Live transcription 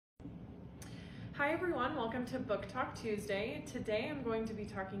Hi everyone, welcome to Book Talk Tuesday. Today I'm going to be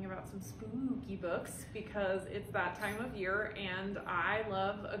talking about some spooky books because it's that time of year and I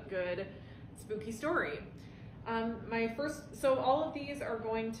love a good spooky story. So all of these are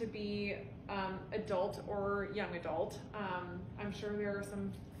going to be adult or young adult. I'm sure there are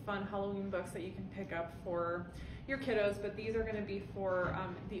some fun Halloween books that you can pick up for your kiddos, but these are going to be for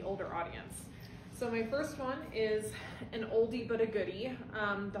the older audience. So my first one is an oldie but a goodie,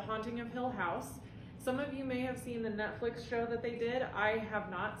 The Haunting of Hill House. Some of you may have seen the Netflix show that they did. I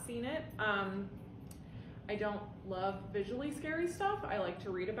have not seen it. I don't love visually scary stuff. I like to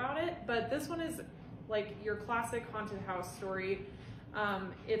read about it, but this one is like your classic haunted house story.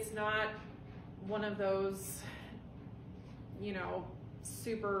 It's not one of those, you know,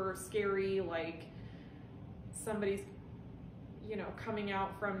 super scary, like somebody's coming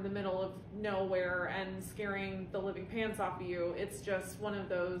out from the middle of nowhere and scaring the living pants off of you. It's just one of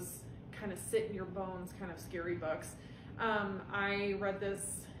those kind of sit in your bones kind of scary books. I read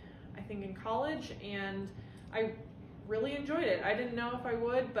this, I think in college, and I really enjoyed it. I didn't know if I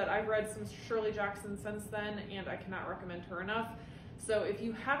would, but I've read some Shirley Jackson since then, and I cannot recommend her enough. So if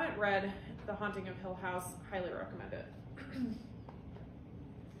you haven't read The Haunting of Hill House, highly recommend it.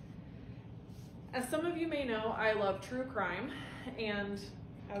 As some of you may know, I love true crime, and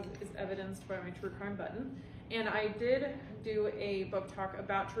as is evidenced by my true crime button. And I did do a book talk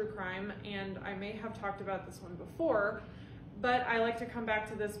about true crime, and I may have talked about this one before, but I like to come back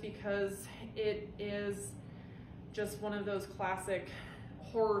to this because it is just one of those classic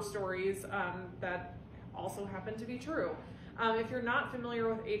horror stories that also happen to be true. If you're not familiar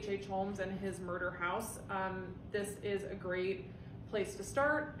with H.H. Holmes and his murder house, this is a great place to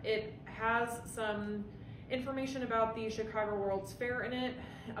start. It has some information about the Chicago World's Fair in it,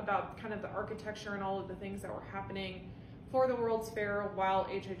 about kind of the architecture and all of the things that were happening for the World's Fair while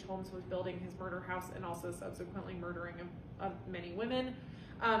H.H. Holmes was building his murder house and also subsequently murdering many women.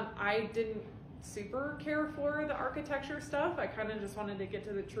 I didn't super care for the architecture stuff. I kind of just wanted to get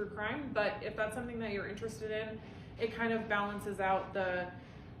to the true crime, but if that's something that you're interested in, it kind of balances out the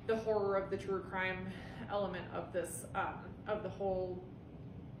horror of the true crime element of this, of the whole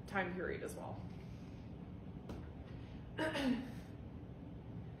time period as well.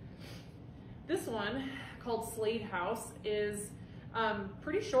 This one, called Slade House, is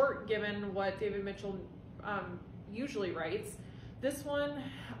pretty short given what David Mitchell usually writes. This one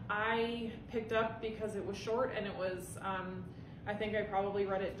I picked up because it was short and it was, I think I probably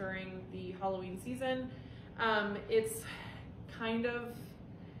read it during the Halloween season. It's kind of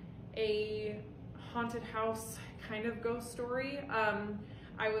a haunted house kind of ghost story.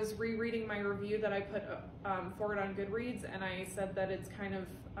 I was rereading my review that I put forward on Goodreads, and I said that it's kind of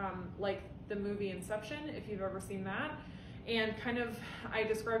like the movie Inception, if you've ever seen that. And kind of, I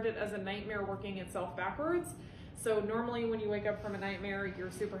described it as a nightmare working itself backwards. So normally when you wake up from a nightmare,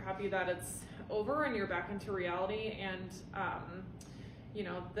 you're super happy that it's over and you're back into reality and you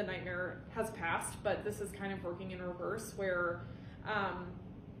know, the nightmare has passed, but this is kind of working in reverse where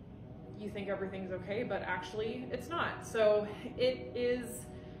you think everything's okay, but actually it's not. So it is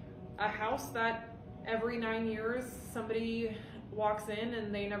a house that every 9 years somebody walks in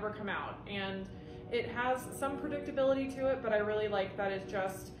and they never come out. And it has some predictability to it, but I really like that it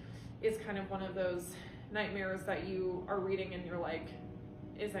just is kind of one of those nightmares that you are reading and you're like,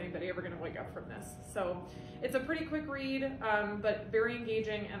 is anybody ever gonna wake up from this? So it's a pretty quick read, but very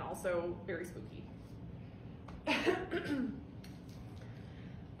engaging and also very spooky.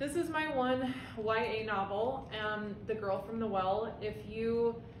 This is my one YA novel, The Girl from the Well. If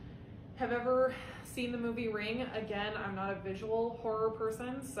you have ever seen the movie Ring, again, I'm not a visual horror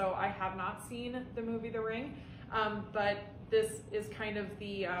person, so I have not seen the movie The Ring, but this is kind of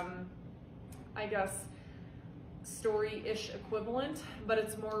the, I guess, story-ish equivalent, but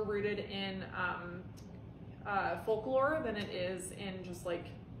it's more rooted in folklore than it is in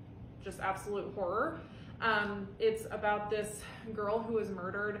just absolute horror. It's about this girl who is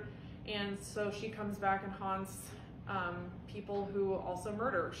murdered, and so she comes back and haunts people who also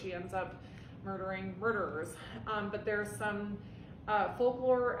murder. She ends up murdering murderers, but there's some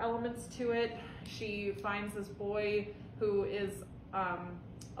folklore elements to it. She finds this boy who is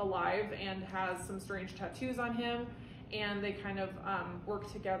alive and has some strange tattoos on him, and they kind of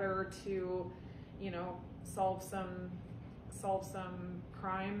work together to, you know, solve some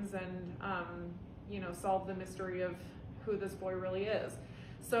crimes and you know, solve the mystery of who this boy really is.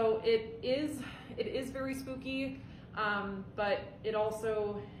 So it is very spooky, but it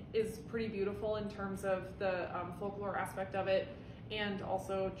also is pretty beautiful in terms of the folklore aspect of it, and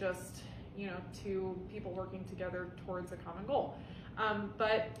also just, you know, two people working together towards a common goal.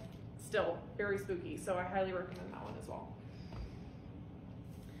 But still very spooky. So I highly recommend that one as well.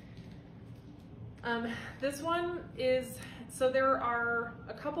 This one is, so there are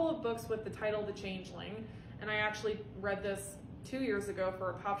a couple of books with the title The Changeling, and I actually read this 2 years ago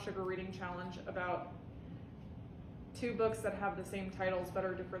for a Pop Sugar Reading Challenge about 2 books that have the same titles but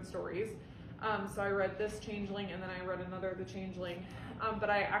are different stories. So I read this Changeling, and then I read another The Changeling, but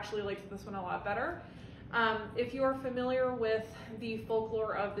I actually liked this one a lot better. If you are familiar with the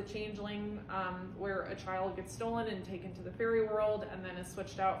folklore of the Changeling, where a child gets stolen and taken to the fairy world and then is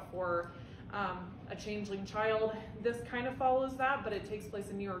switched out for a changeling child, this kind of follows that, but it takes place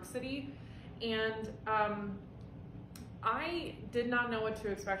in New York City. And I did not know what to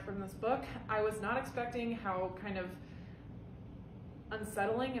expect from this book. I was not expecting how kind of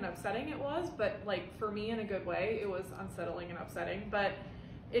unsettling and upsetting it was, but like for me in a good way, it was unsettling and upsetting, but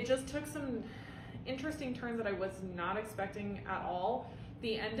it just took some interesting turns that I was not expecting at all.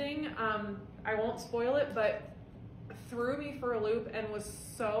 The ending, I won't spoil it, but threw me for a loop and was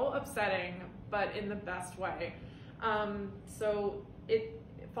so upsetting, but in the best way. So it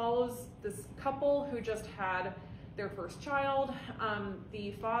follows this couple who just had their first child.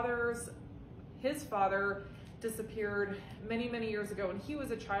 His father disappeared many, many years ago when he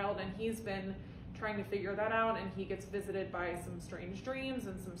was a child, and he's been trying to figure that out, and he gets visited by some strange dreams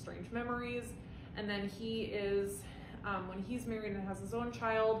and some strange memories. And then he is, when he's married and has his own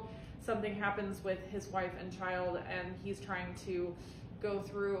child, something happens with his wife and child, and he's trying to go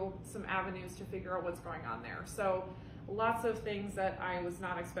through some avenues to figure out what's going on there. So lots of things that I was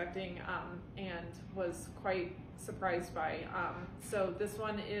not expecting and was quite surprised by. So this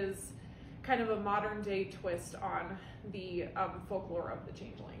one is kind of a modern day twist on the folklore of the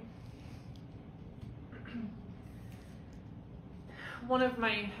Changeling. One of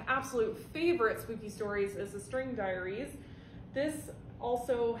my absolute favorite spooky stories is The String Diaries. This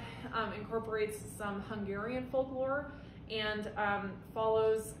also incorporates some Hungarian folklore and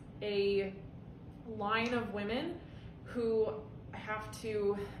follows a line of women who have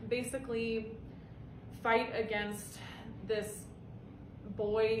to basically fight against this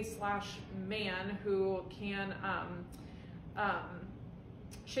boy slash man who can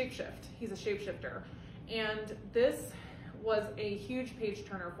shapeshift. He's a shapeshifter. And this was a huge page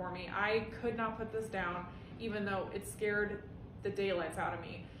turner for me. I could not put this down, even though it scared the daylights out of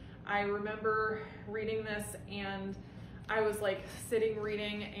me. I remember reading this and I was like sitting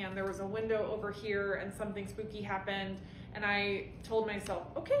reading, and there was a window over here and something spooky happened, and I told myself,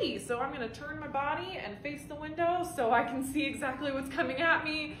 okay, so I'm gonna turn my body and face the window so I can see exactly what's coming at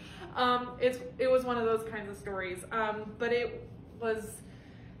me. It was one of those kinds of stories, but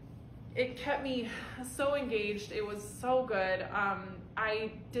it kept me so engaged. It was so good.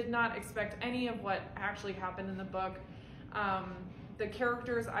 I did not expect any of what actually happened in the book. The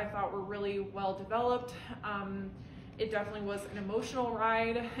characters I thought were really well developed. It definitely was an emotional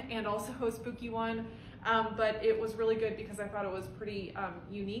ride and also a spooky one, but it was really good because I thought it was pretty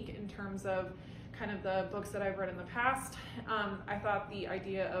unique in terms of kind of the books that I've read in the past. I thought the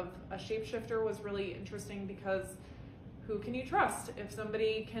idea of a shapeshifter was really interesting because who can you trust? If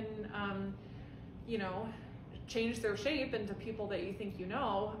somebody can, you know, change their shape into people that you think you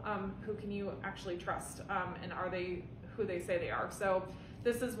know, who can you actually trust? And are they who they say they are? So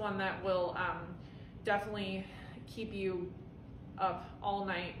this is one that will definitely keep you up all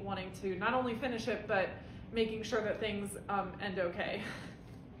night wanting to not only finish it, but making sure that things end okay.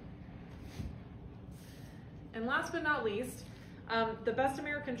 And last but not least, The Best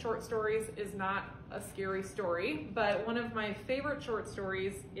American Short Stories is not a scary story, but one of my favorite short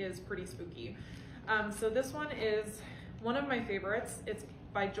stories is pretty spooky. So this one is one of my favorites. It's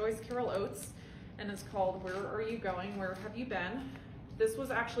by Joyce Carol Oates, and it's called Where Are You Going? Where Have You Been? This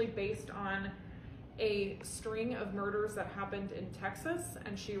was actually based on a string of murders that happened in Texas,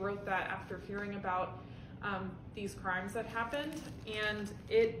 and she wrote that after hearing about these crimes that happened, and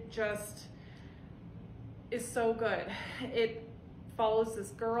it just is so good. It follows this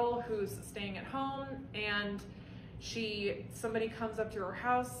girl who's staying at home, and somebody comes up to her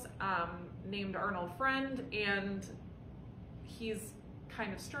house named Arnold Friend, and he's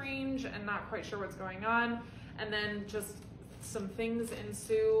kind of strange and not quite sure what's going on, and then just some things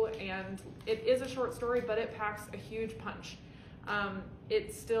ensue, and it is a short story, but it packs a huge punch.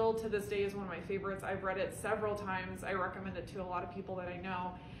 It still to this day is one of my favorites. I've read it several times. I recommend it to a lot of people that I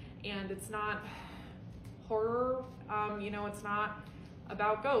know, and it's not horror, you know, it's not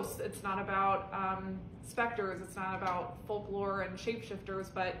about ghosts, it's not about specters, it's not about folklore and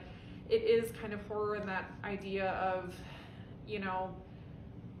shapeshifters, but it is kind of horror in that idea of, you know,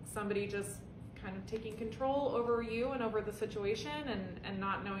 somebody just kind of taking control over you and over the situation, and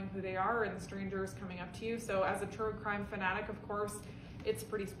not knowing who they are, and strangers coming up to you. So as a true crime fanatic, of course, it's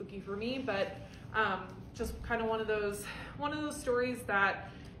pretty spooky for me, but just kind of one of those stories that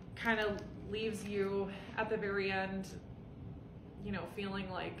kind of leaves you at the very end, you know, feeling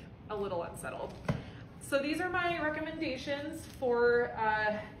like a little unsettled. So these are my recommendations for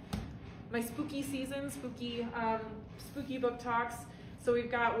my spooky season, spooky book talks. So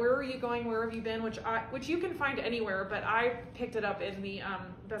we've got Where Are You Going, Where Have You Been, which you can find anywhere, but I picked it up in the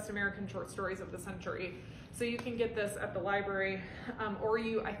Best American Short Stories of the Century. So you can get this at the library, or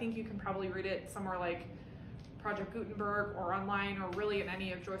I think you can probably read it somewhere like Project Gutenberg or online, or really in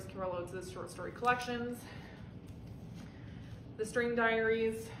any of Joyce Carol Oates' short story collections. The String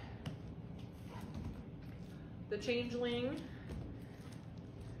Diaries, The Changeling,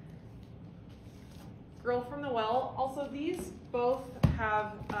 Girl from the Well. Also, these both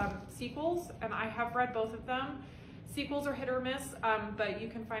have sequels, and I have read both of them. Sequels are hit or miss, but you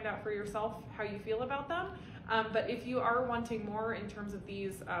can find out for yourself how you feel about them. But if you are wanting more in terms of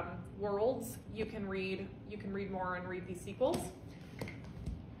these worlds, you can read more and read these sequels.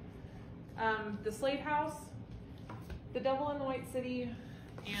 The Slade House, The Devil in the White City,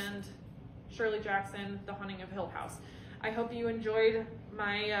 and Shirley Jackson, The Haunting of Hill House. I hope you enjoyed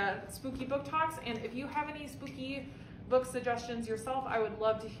my spooky book talks, and if you have any spooky book suggestions yourself, I would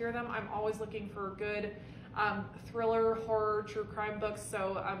love to hear them. I'm always looking for good thriller, horror, true crime books,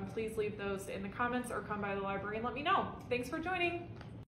 so please leave those in the comments or come by the library and let me know. Thanks for joining.